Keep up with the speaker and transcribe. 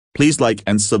Please like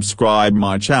and subscribe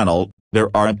my channel. There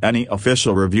aren't any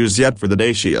official reviews yet for the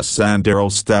Dacia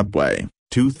Sandero Stepway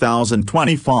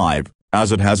 2025,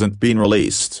 as it hasn't been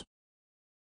released.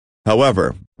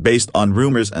 However, based on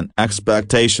rumors and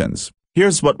expectations,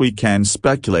 here's what we can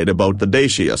speculate about the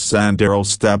Dacia Sandero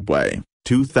Stepway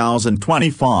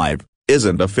 2025.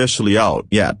 Isn't officially out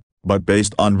yet, but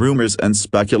based on rumors and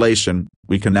speculation,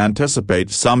 we can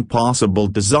anticipate some possible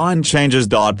design changes.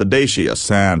 The Dacia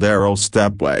Sandero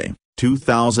Stepway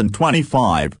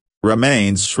 2025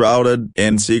 remains shrouded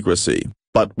in secrecy,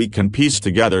 but we can piece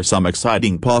together some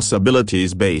exciting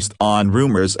possibilities based on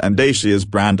rumors and Dacia's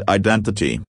brand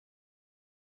identity.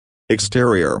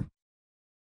 Exterior.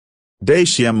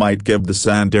 Dacia might give the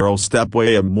Sandero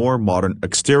Stepway a more modern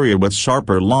exterior with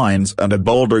sharper lines and a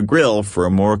bolder grille for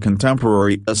a more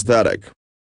contemporary aesthetic.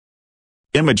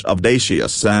 Image of Dacia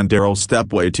Sandero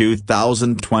Stepway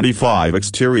 2025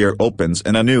 exterior opens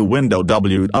in a new window.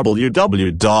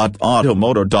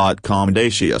 www.automotive.com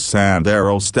Dacia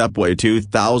Sandero Stepway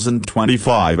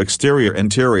 2025 exterior.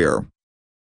 Interior.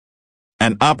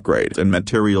 An upgrade in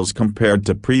materials compared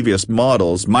to previous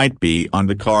models might be on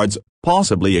the cards,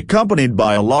 possibly accompanied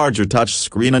by a larger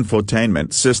touchscreen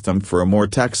infotainment system for a more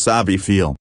tech-savvy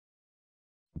feel.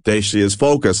 Dacia's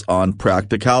focus on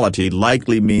practicality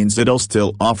likely means it'll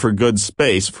still offer good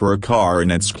space for a car in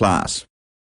its class.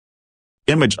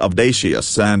 Image of Dacia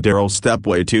Sandero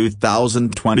Stepway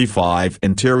 2025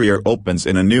 interior opens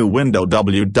in a new window.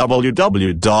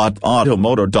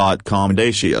 www.automotive.com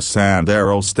Dacia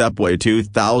Sandero Stepway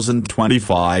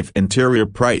 2025 interior.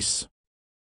 Price.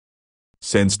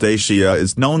 Since Dacia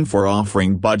is known for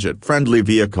offering budget-friendly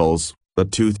vehicles, the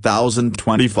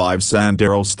 2025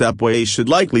 Sandero Stepway should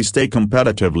likely stay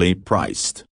competitively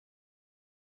priced.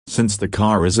 Since the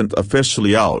car isn't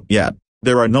officially out yet,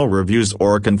 there are no reviews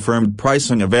or confirmed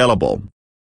pricing available.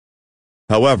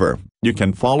 However, you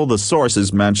can follow the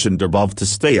sources mentioned above to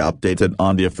stay updated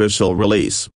on the official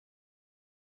release.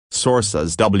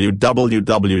 Sources: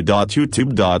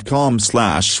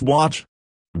 www.youtube.com/watch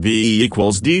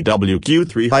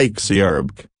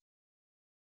V=DWQ3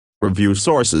 Review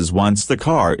sources: once the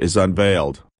car is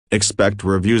unveiled, expect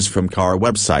reviews from car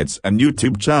websites and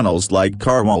YouTube channels like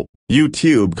CarWow,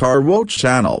 YouTube CarWow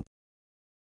channel.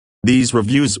 These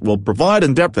reviews will provide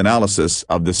in-depth analysis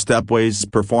of the Stepway's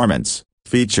performance,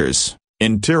 features,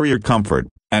 interior comfort,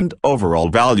 and overall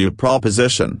value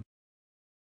proposition.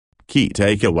 Key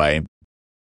takeaway: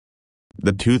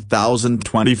 the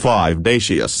 2025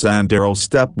 Dacia Sandero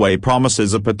Stepway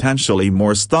promises a potentially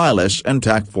more stylish and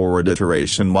tech-forward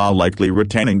iteration while likely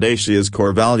retaining Dacia's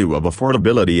core value of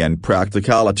affordability and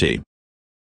practicality.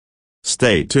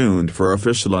 Stay tuned for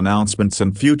official announcements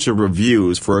and future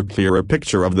reviews for a clearer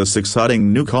picture of this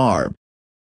exciting new car.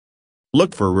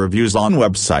 Look for reviews on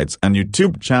websites and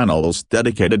YouTube channels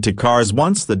dedicated to cars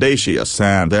once the Dacia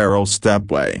Sandero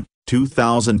Stepway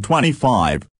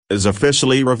 2025 is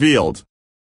officially revealed.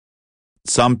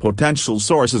 Some potential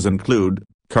sources include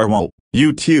CarWow,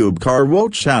 YouTube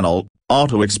CarWow channel,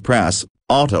 Auto Express,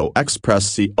 Auto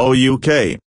Express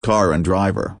COUK, Car and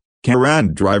Driver,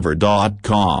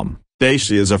 carandriver.com,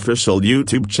 Dacia's official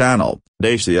YouTube channel,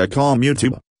 Dacia.com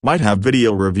YouTube, might have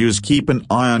video reviews. Keep an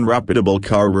eye on reputable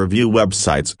car review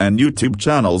websites and YouTube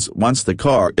channels once the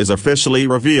car is officially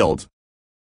revealed.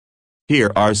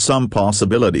 Here are some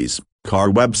possibilities: car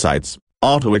websites,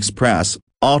 Auto Express,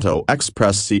 Auto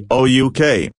Express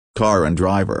COUK, Car and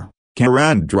Driver,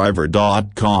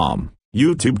 carandriver.com,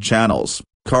 YouTube channels,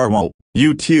 CarWow,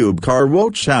 YouTube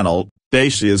CarWow channel,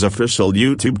 Dacia's official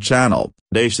YouTube channel,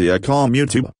 Dacia.com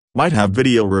YouTube, might have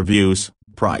video reviews.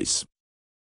 Price.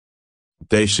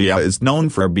 Dacia is known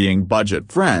for being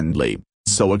budget-friendly,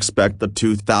 so expect the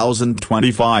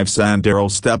 2025 Sandero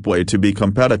Stepway to be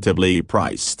competitively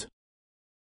priced.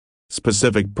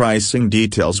 Specific pricing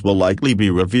details will likely be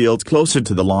revealed closer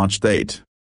to the launch date.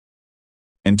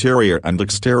 Interior and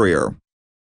exterior.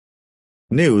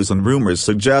 News and rumors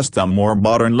suggest a more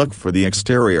modern look for the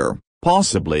exterior,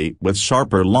 possibly with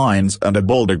sharper lines and a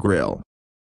bolder grille.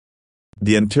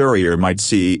 The interior might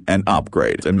see an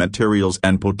upgrade in materials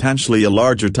and potentially a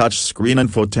larger touchscreen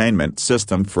infotainment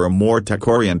system for a more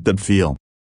tech-oriented feel.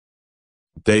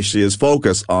 Dacia's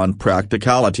focus on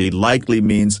practicality likely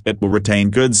means it will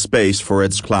retain good space for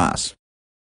its class.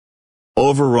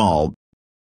 Overall,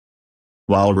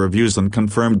 while reviews and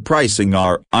confirmed pricing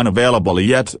are unavailable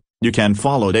yet, you can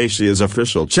follow Dacia's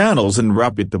official channels and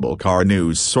reputable car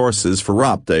news sources for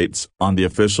updates on the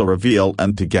official reveal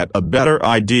and to get a better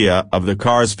idea of the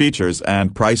car's features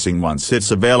and pricing once it's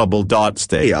available.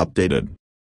 Stay updated.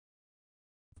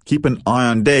 Keep an eye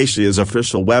on Dacia's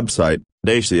official website,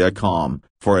 Dacia.com,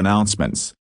 for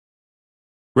announcements.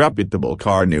 Reputable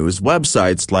car news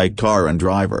websites like Car and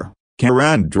Driver,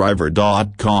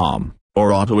 carandriver.com,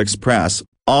 or Auto Express,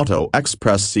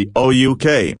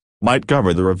 AutoExpress.co.uk, might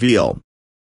cover the reveal.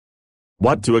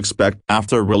 What to expect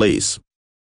after release.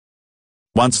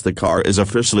 Once the car is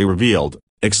officially revealed,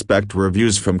 expect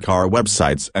reviews from car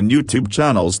websites and YouTube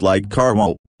channels like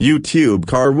CarWow, YouTube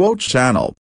CarWow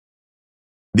channel.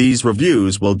 These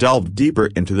reviews will delve deeper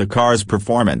into the car's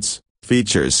performance,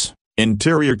 features,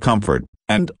 interior comfort,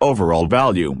 and overall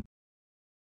value.